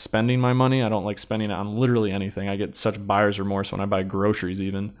don't like spending my money. I don't like spending it on literally anything. I get such buyer's remorse when I buy groceries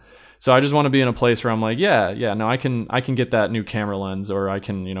even. So I just want to be in a place where I'm like, no, I can get that new camera lens, or I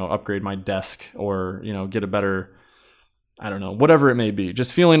can, upgrade my desk, or, get a better, I don't know, whatever it may be.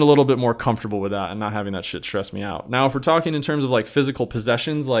 Just feeling a little bit more comfortable with that and not having that shit stress me out. Now, if we're talking in terms of like physical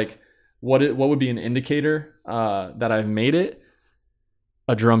possessions, like what would be an indicator that I've made it?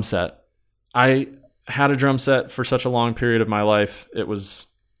 A drum set. I had a drum set for such a long period of my life. It was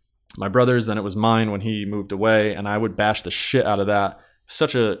my brother's, then it was mine when he moved away, and I would bash the shit out of that.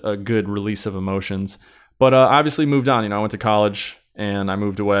 Such a good release of emotions. But obviously moved on. I went to college and I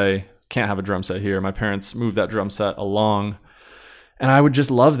moved away. Can't have a drum set here. My parents moved that drum set along, and I would just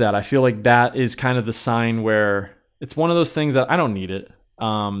love that. I feel like that is kind of the sign where it's one of those things that I don't need it.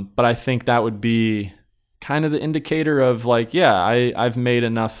 But I think that would be kind of the indicator of like, I've made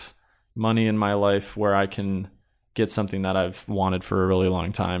enough money in my life where I can get something that I've wanted for a really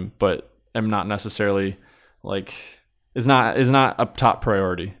long time, but am not necessarily like, is not a top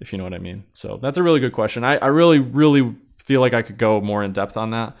priority, if you know what I mean. So that's a really good question. I really, really feel like I could go more in depth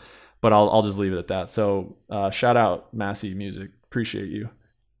on that, but I'll just leave it at that. So shout out Massey Music. Appreciate you.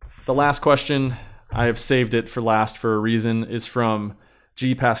 The last question, I have saved it for last for a reason, is from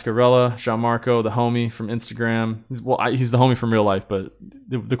G. Pascarella, Gianmarco, the homie from Instagram. He's the homie from real life, but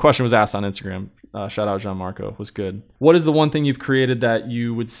the question was asked on Instagram. Shout out Gianmarco. Was good. What is the one thing you've created that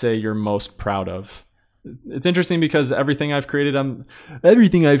you would say you're most proud of? It's interesting because everything I've created, I'm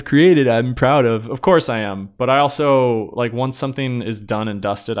proud of. Of course I am. But I also, like, once something is done and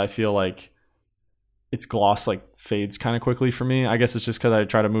dusted, I feel like its gloss like fades kind of quickly for me. I guess it's just because I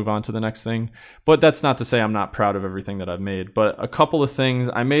try to move on to the next thing. But that's not to say I'm not proud of everything that I've made. But a couple of things.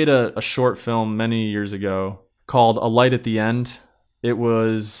 I made a short film many years ago called A Light at the End. It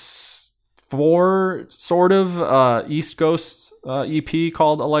was for sort of East Coast EP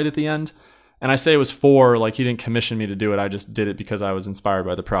called A Light at the End. And I say it was for, like, he didn't commission me to do it. I just did it because I was inspired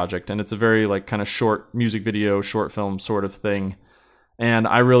by the project. And it's a very, like, kind of short music video, short film sort of thing. And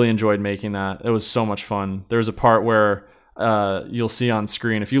I really enjoyed making that. It was so much fun. There's a part where you'll see on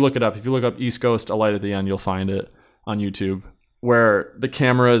screen, if you look up East Coast, A Light at the End, you'll find it on YouTube, where the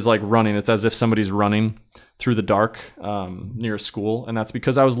camera is like running. It's as if somebody's running through the dark near a school. And that's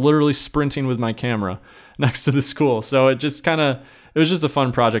because I was literally sprinting with my camera next to the school. So it was just a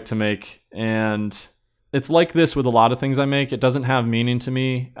fun project to make. And it's like this with a lot of things I make. It doesn't have meaning to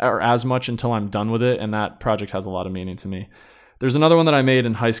me or as much until I'm done with it. And that project has a lot of meaning to me. There's another one that I made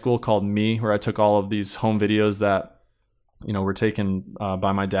in high school called Me, where I took all of these home videos that, were taken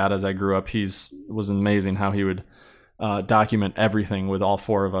by my dad as I grew up. Was amazing how he would document everything with all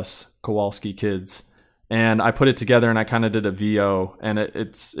four of us Kowalski kids. And I put it together and I kind of did a VO, and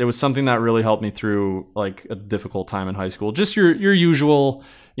it was something that really helped me through like a difficult time in high school. Just your usual,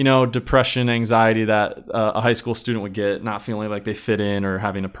 depression, anxiety that a high school student would get, not feeling like they fit in or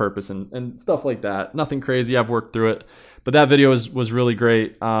having a purpose and stuff like that. Nothing crazy. I've worked through it. But that video was really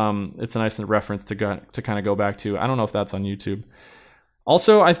great. It's a nice reference to kind of go back to. I don't know if that's on YouTube.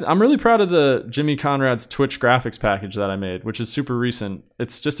 Also, I'm really proud of the Jimmy Conrad's Twitch graphics package that I made, which is super recent.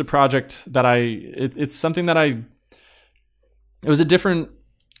 It's just a project that it's something that it was a different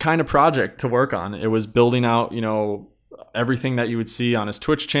kind of project to work on. It was building out, everything that you would see on his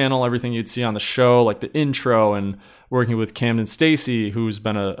Twitch channel, everything you'd see on the show, like the intro, and working with Camden Stacy, who's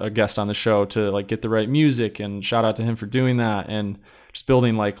been a guest on the show, to like get the right music, and shout out to him for doing that, and just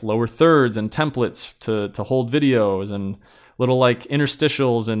building like lower thirds and templates to hold videos and little like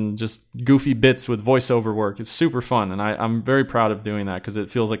interstitials and just goofy bits with voiceover work. It's super fun, and I'm very proud of doing that because it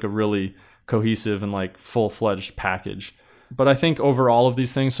feels like a really cohesive and like full-fledged package. But I think over all of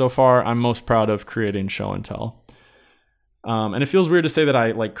these things so far, I'm most proud of creating Show and Tell. And it feels weird to say that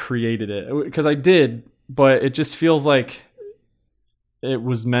I like created it, because I did, but it just feels like it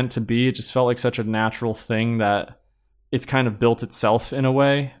was meant to be. It just felt like such a natural thing that it's kind of built itself in a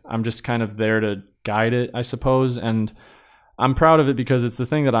way. I'm just kind of there to guide it, I suppose. And I'm proud of it because it's the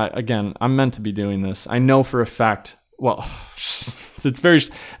thing that I'm meant to be doing this. I know for a fact, well,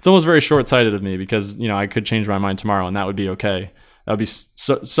 it's almost very short-sighted of me because, you know, I could change my mind tomorrow and that would be okay. That would be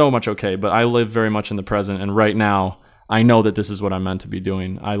so much okay. But I live very much in the present. And right now I know that this is what I'm meant to be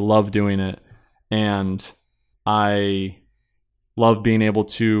doing. I love doing it. And I love being able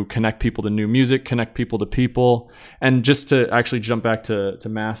to connect people to new music, connect people to people. And just to actually jump back to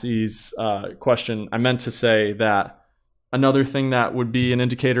Massey's question, I meant to say that another thing that would be an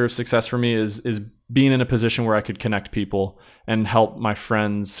indicator of success for me is being in a position where I could connect people and help my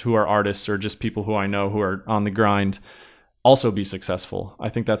friends who are artists or just people who I know who are on the grind also be successful. I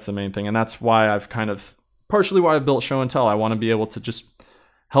think that's the main thing. And that's why I've partially why I've built Show and Tell. I want to be able to just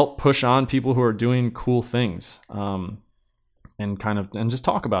help push on people who are doing cool things. And just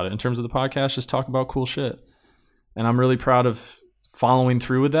talk about it in terms of the podcast, just talk about cool shit. And I'm really proud of following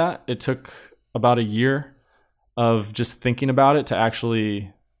through with that. It took about a year of just thinking about it to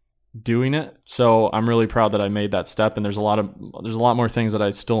actually doing it. So I'm really proud that I made that step. And there's a lot more things that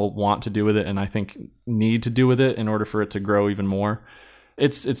I still want to do with it, and I think need to do with it in order for it to grow even more.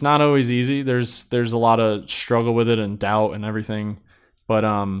 It's not always easy. There's a lot of struggle with it and doubt and everything. But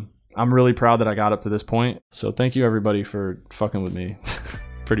I'm really proud that I got up to this point. So thank you everybody for fucking with me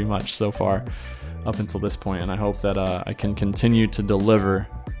pretty much so far up until this point. And I hope that I can continue to deliver,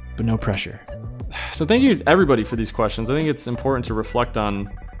 but no pressure. So thank you everybody for these questions. I think it's important to reflect on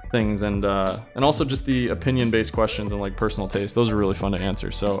things and also just the opinion-based questions and like personal taste. Those are really fun to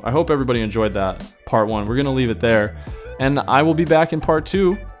answer. So I hope everybody enjoyed that part one. We're going to leave it there. And I will be back in part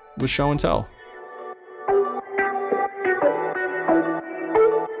two with Show and Tell.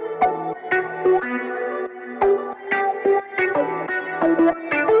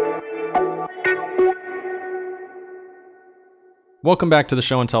 Welcome back to the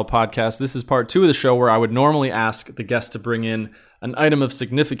Show and Tell podcast. This is part two of the show where I would normally ask the guest to bring in an item of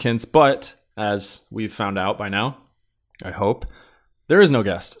significance, but as we've found out by now, I hope, there is no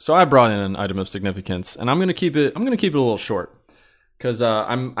guest. So I brought in an item of significance, and I'm going to keep it a little short because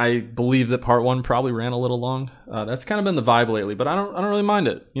I believe that part one probably ran a little long. That's kind of been the vibe lately, but I don't really mind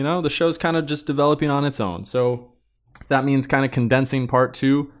it. You know, the show's kind of just developing on its own. So that means kind of condensing part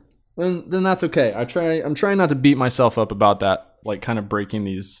two. Then that's okay. I'm trying not to beat myself up about that. Like kind of breaking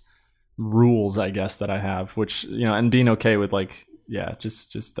these rules, I guess, that I have, which, you know, and being okay with like, yeah,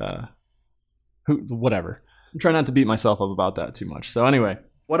 whatever. I'm trying not to beat myself up about that too much. So anyway,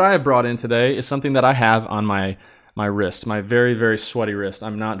 what I have brought in today is something that I have on my wrist, my very, very sweaty wrist.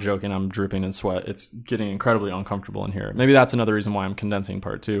 I'm not joking. I'm dripping in sweat. It's getting incredibly uncomfortable in here. Maybe that's another reason why I'm condensing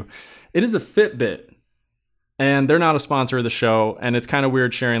part two. It is a Fitbit. And they're not a sponsor of the show, and it's kind of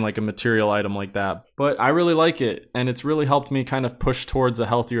weird sharing like a material item like that. But I really like it, and it's really helped me kind of push towards a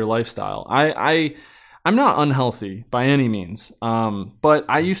healthier lifestyle. I'm not unhealthy by any means, but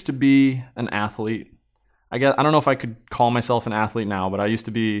I used to be an athlete. I don't know if I could call myself an athlete now, but I used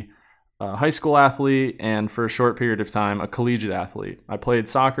to be a high school athlete, and for a short period of time, a collegiate athlete. I played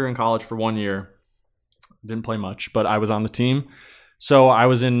soccer in college for 1 year. Didn't play much, but I was on the team. So I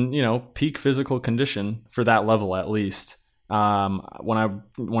was in, you know, peak physical condition for that level at least. When I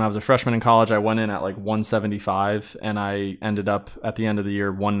was a freshman in college, I went in at like 175, and I ended up at the end of the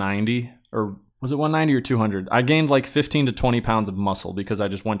year 190, or was it 190 or 200? I gained like 15 to 20 pounds of muscle because I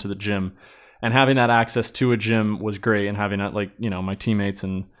just went to the gym, and having that access to a gym was great, and having that, like, you know, my teammates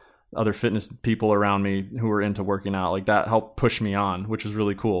and other fitness people around me who were into working out, like that helped push me on, which was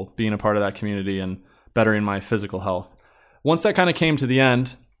really cool, being a part of that community and bettering my physical health. Once that kind of came to the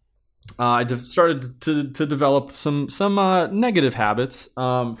end, I started to develop some negative habits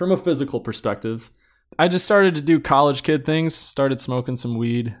from a physical perspective. I just started to do college kid things, started smoking some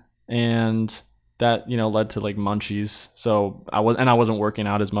weed, and that, you know, led to like munchies. So I wasn't working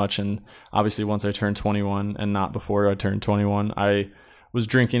out as much. And obviously once I turned 21, and not before I turned 21, I was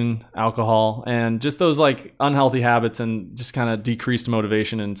drinking alcohol, and just those like unhealthy habits and just kind of decreased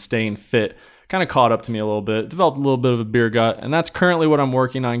motivation and staying fit kind of caught up to me a little bit, developed a little bit of a beer gut, and that's currently what I'm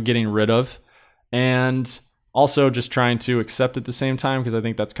working on getting rid of. And also just trying to accept at the same time, because I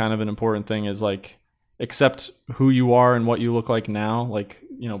think that's kind of an important thing, is like accept who you are and what you look like now. Like,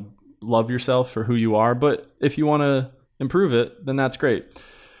 you know, love yourself for who you are, but if you want to improve it, then that's great.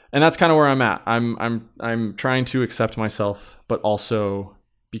 And that's kind of where I'm at. I'm trying to accept myself, but also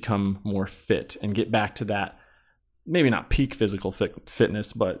become more fit and get back to that, maybe not peak physical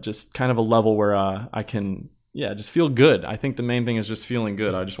fitness, but just kind of a level where I can, just feel good. I think the main thing is just feeling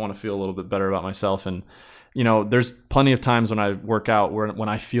good. I just want to feel a little bit better about myself. And, you know, there's plenty of times when I work out when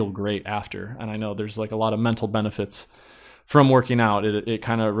I feel great after. And I know there's like a lot of mental benefits from working out. It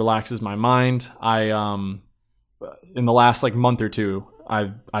kind of relaxes my mind. In the last like month or two,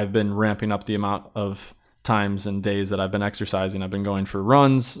 I've been ramping up the amount of times and days that I've been exercising. I've been going for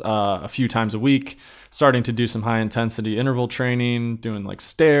runs a few times a week, starting to do some high intensity interval training, doing like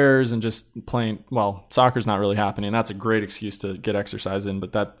stairs and just playing. Well, soccer's not really happening. That's a great excuse to get exercise in,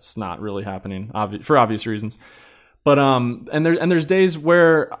 but that's not really happening for obvious reasons. But and there's days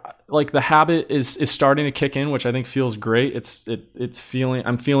where like the habit is starting to kick in, which I think feels great.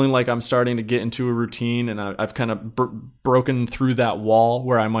 I'm feeling like I'm starting to get into a routine, and I've kind of broken through that wall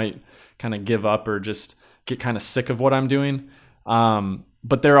where I might kind of give up or just get kind of sick of what I'm doing.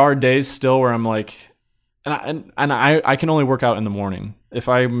 But there are days still where I'm like, and I can only work out in the morning. If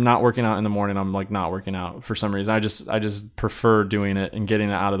I'm not working out in the morning, I'm like not working out for some reason. I just prefer doing it and getting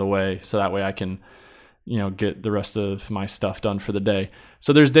it out of the way, so that way I can, get the rest of my stuff done for the day.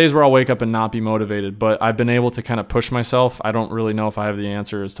 So there's days where I'll wake up and not be motivated, but I've been able to kind of push myself. I don't really know if I have the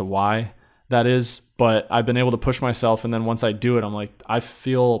answer as to why that is, but I've been able to push myself. And then once I do it, I'm like, I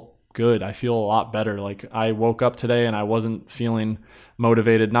feel good. I feel a lot better. Like I woke up today and I wasn't feeling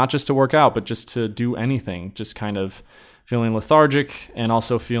motivated, not just to work out, but just to do anything, just kind of feeling lethargic and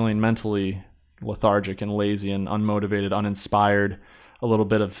also feeling mentally lethargic and lazy and unmotivated, uninspired, a little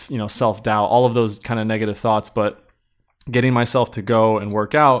bit of, self-doubt, all of those kind of negative thoughts. But getting myself to go and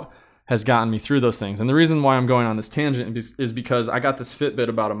work out has gotten me through those things. And the reason why I'm going on this tangent is because I got this Fitbit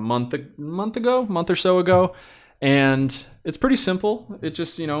about a month or so ago, and it's pretty simple. It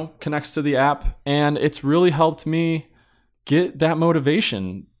just, connects to the app, and it's really helped me get that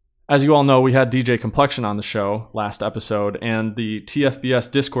motivation. As you all know, we had DJ Complexion on the show last episode, and the TFBS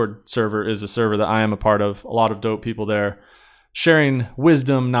Discord server is a server that I am a part of. A lot of dope people there, sharing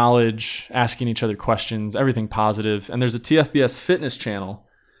wisdom, knowledge, asking each other questions, everything positive. And there's a TFBS fitness channel,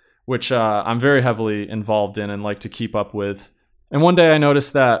 which I'm very heavily involved in and like to keep up with. And one day I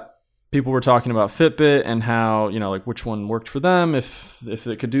noticed that people were talking about Fitbit and how, like which one worked for them, if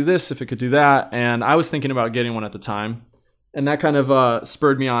it could do this, if it could do that. And I was thinking about getting one at the time. And that kind of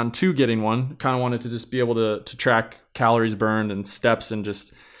spurred me on to getting one. Kind of wanted to just be able to track calories burned and steps and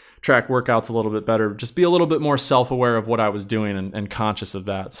just track workouts a little bit better, just be a little bit more self-aware of what I was doing and conscious of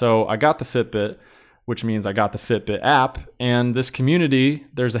that. So I got the Fitbit, which means I got the Fitbit app, and this community,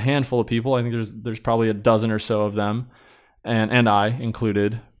 there's a handful of people. I think there's probably a dozen or so of them, and I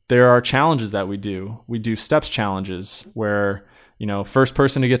included. There are challenges that we do. We do steps challenges where, first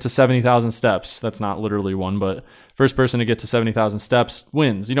person to get to 70,000 steps, that's not literally one, but first person to get to 70,000 steps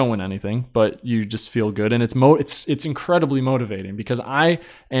wins. You don't win anything, but you just feel good. And it's incredibly motivating because I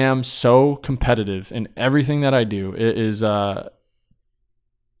am so competitive in everything that I do.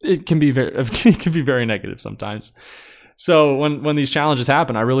 It can be very negative sometimes. So when these challenges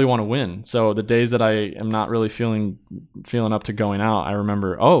happen, I really want to win. So the days that I am not really feeling up to going out, I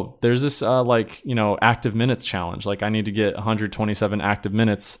remember, there's this active minutes challenge. Like I need to get 127 active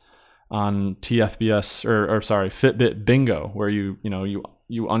minutes on TFBS Fitbit Bingo, where you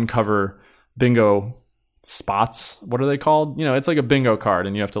uncover bingo spots. What are they called? It's like a bingo card,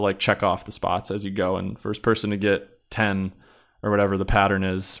 and you have to like check off the spots as you go. And first person to get 10 or whatever the pattern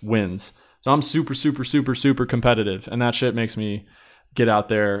is wins. So I'm super, super, super, super competitive, and that shit makes me get out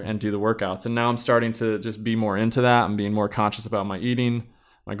there and do the workouts. And now I'm starting to just be more into that. I'm being more conscious about my eating.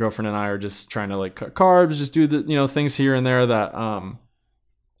 My girlfriend and I are just trying to like cut carbs, just do the things here and there that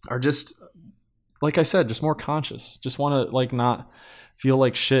are just, like I said, just more conscious. Just want to like not feel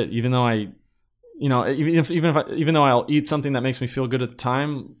like shit, even though even though I'll eat something that makes me feel good at the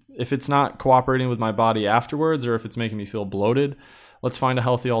time. If it's not cooperating with my body afterwards, or if it's making me feel bloated, let's find a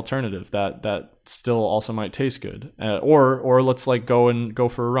healthy alternative that still also might taste good. Or let's like go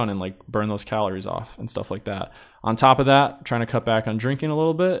for a run and like burn those calories off and stuff like that. On top of that, trying to cut back on drinking a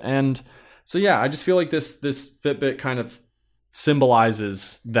little bit. And so, yeah, I just feel like this Fitbit kind of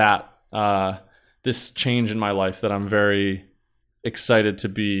symbolizes that, this change in my life that I'm very excited to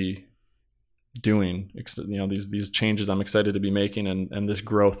be doing. These changes I'm excited to be making and this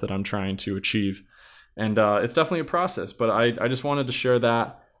growth that I'm trying to achieve. And it's definitely a process, but I just wanted to share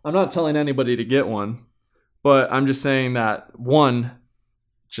that. I'm not telling anybody to get one, but I'm just saying that, one,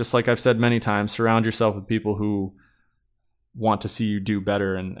 just like I've said many times, surround yourself with people who want to see you do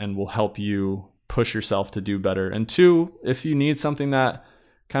better and will help you push yourself to do better. And two, if you need something that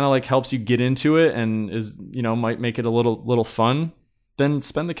kind of like helps you get into it and is, might make it a little fun, then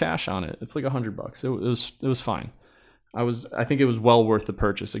spend the cash on it. It's like $100. It was fine. I think it was well worth the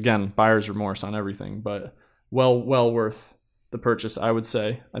purchase. Again, buyer's remorse on everything, but well worth the purchase, I would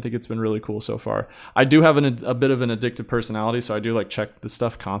say. I think it's been really cool so far. I do have a bit of an addictive personality, so I do like check the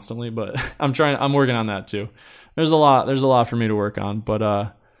stuff constantly, but I'm working on that too. There's a lot for me to work on,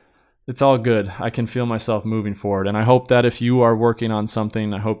 but It's all good. I can feel myself moving forward. And I hope that if you are working on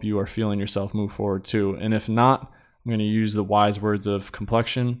something, I hope you are feeling yourself move forward too. And if not, I'm going to use the wise words of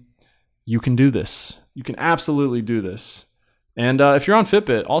Complexion. You can do this. You can absolutely do this. And if you're on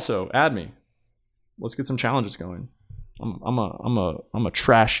Fitbit, also add me. Let's get some challenges going. I'm a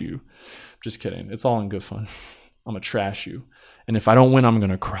trash you. Just kidding. It's all in good fun. I'm a trash you. And if I don't win, I'm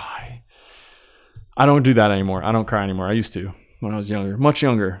going to cry. I don't do that anymore. I don't cry anymore. I used to when I was younger. Much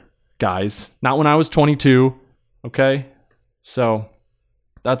younger, guys. Not when I was 22. Okay? So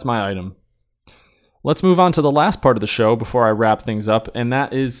that's my item. Let's move on to the last part of the show before I wrap things up. And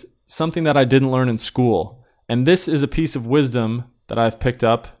that is something that I didn't learn in school. And this is a piece of wisdom that I've picked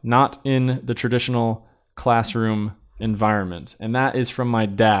up, not in the traditional classroom environment. And that is from my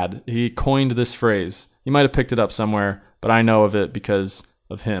dad. He coined this phrase. He might have picked it up somewhere, but I know of it because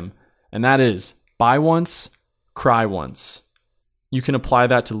of him. And that is, buy once, cry once. You can apply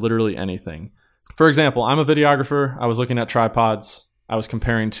that to literally anything. For example, I'm a videographer. I was looking at tripods. I was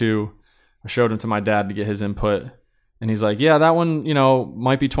comparing two. I showed him to my dad to get his input. And he's like, yeah, that one,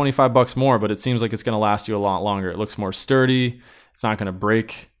 might be $25 more, but it seems like it's going to last you a lot longer. It looks more sturdy. It's not going to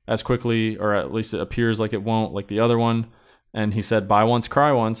break as quickly, or at least it appears like it won't, like the other one. And he said, buy once,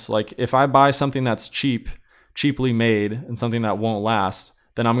 cry once. Like, if I buy something that's cheaply made and something that won't last,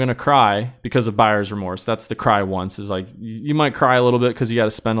 then I'm going to cry because of buyer's remorse. That's the cry once, is like, you might cry a little bit because you got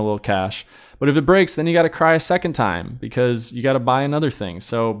to spend a little cash. But if it breaks, then you got to cry a second time because you got to buy another thing.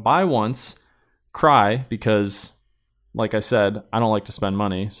 So buy once, cry because, like I said, I don't like to spend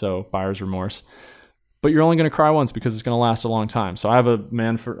money, so buyer's remorse. But you're only going to cry once because it's going to last a long time. So I have a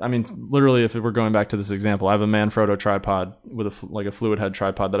literally, if we're going back to this example, I have a Manfrotto tripod with a fluid head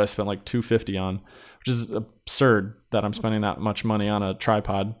tripod that I spent like $250 on, which is absurd that I'm spending that much money on a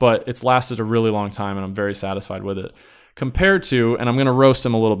tripod, but it's lasted a really long time and I'm very satisfied with it. Compared to, and I'm going to roast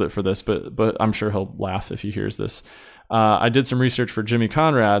him a little bit for this, but I'm sure he'll laugh if he hears this. I did some research for Jimmy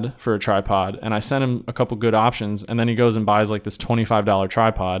Conrad for a tripod, and I sent him a couple good options, and then he goes and buys like this $25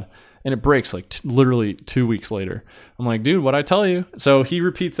 tripod, and it breaks like literally 2 weeks later. I'm like, dude, what'd I tell you? So he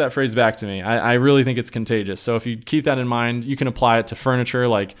repeats that phrase back to me. I really think it's contagious. So if you keep that in mind, you can apply it to furniture,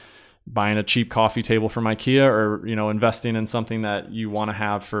 like buying a cheap coffee table from IKEA, or, investing in something that you want to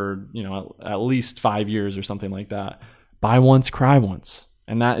have for, at least 5 years or something like that. Buy once, cry once.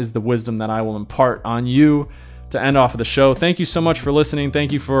 And that is the wisdom that I will impart on you to end off of the show. Thank you so much for listening.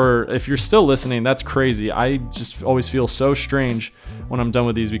 Thank you if you're still listening, that's crazy. I just always feel so strange when I'm done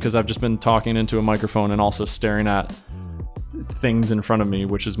with these because I've just been talking into a microphone and also staring at things in front of me,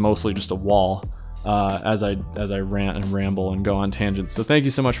 which is mostly just a wall, as I rant and ramble and go on tangents. So thank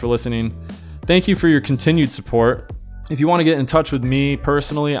you so much for listening. Thank you for your continued support. If you want to get in touch with me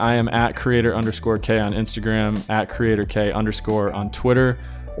personally, I am at creator_K on Instagram, at creatorK_ on Twitter,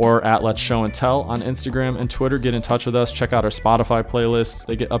 or at Let's Show and Tell on Instagram and Twitter. Get in touch with us. Check out our Spotify playlists.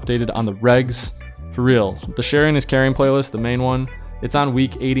 They get updated on the regs. For real. The Sharing is Caring playlist, the main one, it's on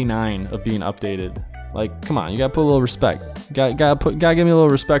week 89 of being updated. Like, come on, you gotta put a little respect. Gotta give me a little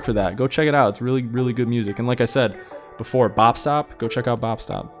respect for that. Go check it out. It's really, really good music. And like I said before, Bop Stop, go check out Bop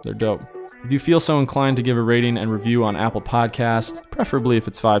Stop. They're dope. If you feel so inclined to give a rating and review on Apple Podcast, preferably if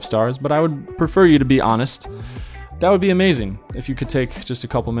it's 5 stars, but I would prefer you to be honest, that would be amazing. If you could take just a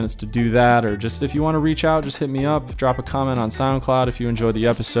couple minutes to do that, or just if you want to reach out, just hit me up, drop a comment on SoundCloud if you enjoyed the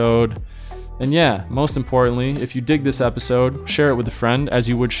episode. And yeah, most importantly, if you dig this episode, share it with a friend as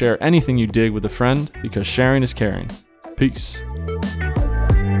you would share anything you dig with a friend, because sharing is caring. Peace.